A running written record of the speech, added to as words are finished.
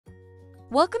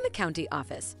Welcome to County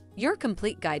Office, your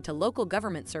complete guide to local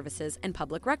government services and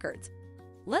public records.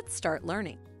 Let's start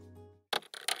learning.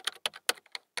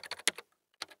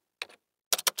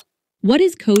 What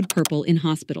is code purple in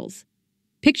hospitals?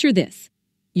 Picture this.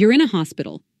 You're in a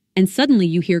hospital, and suddenly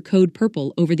you hear code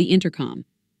purple over the intercom.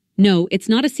 No, it's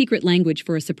not a secret language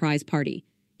for a surprise party.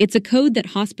 It's a code that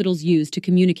hospitals use to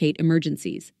communicate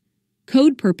emergencies.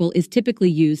 Code purple is typically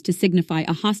used to signify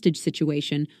a hostage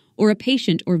situation or a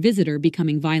patient or visitor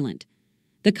becoming violent.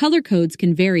 The color codes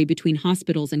can vary between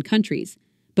hospitals and countries,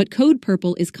 but code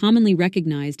purple is commonly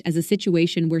recognized as a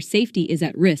situation where safety is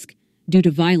at risk due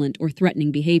to violent or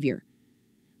threatening behavior.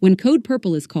 When code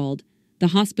purple is called, the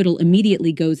hospital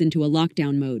immediately goes into a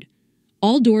lockdown mode.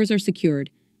 All doors are secured,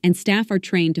 and staff are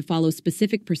trained to follow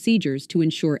specific procedures to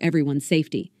ensure everyone's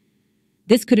safety.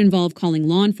 This could involve calling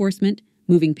law enforcement,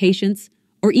 moving patients,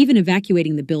 or even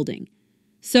evacuating the building.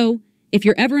 So, if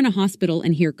you're ever in a hospital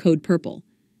and hear code purple,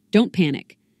 don't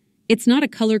panic. It's not a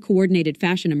color-coordinated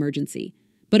fashion emergency,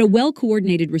 but a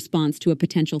well-coordinated response to a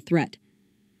potential threat.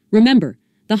 Remember,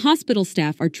 the hospital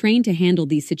staff are trained to handle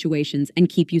these situations and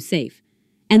keep you safe.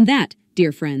 And that,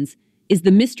 dear friends, is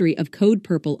the mystery of Code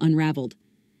Purple unraveled.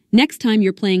 Next time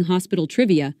you're playing hospital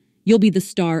trivia, you'll be the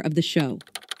star of the show.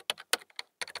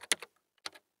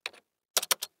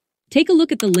 Take a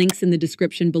look at the links in the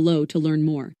description below to learn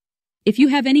more. If you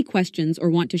have any questions or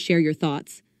want to share your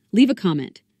thoughts, leave a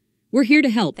comment. We're here to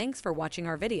help. Thanks for watching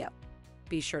our video.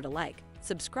 Be sure to like,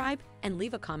 subscribe, and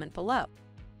leave a comment below.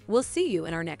 We'll see you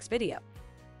in our next video.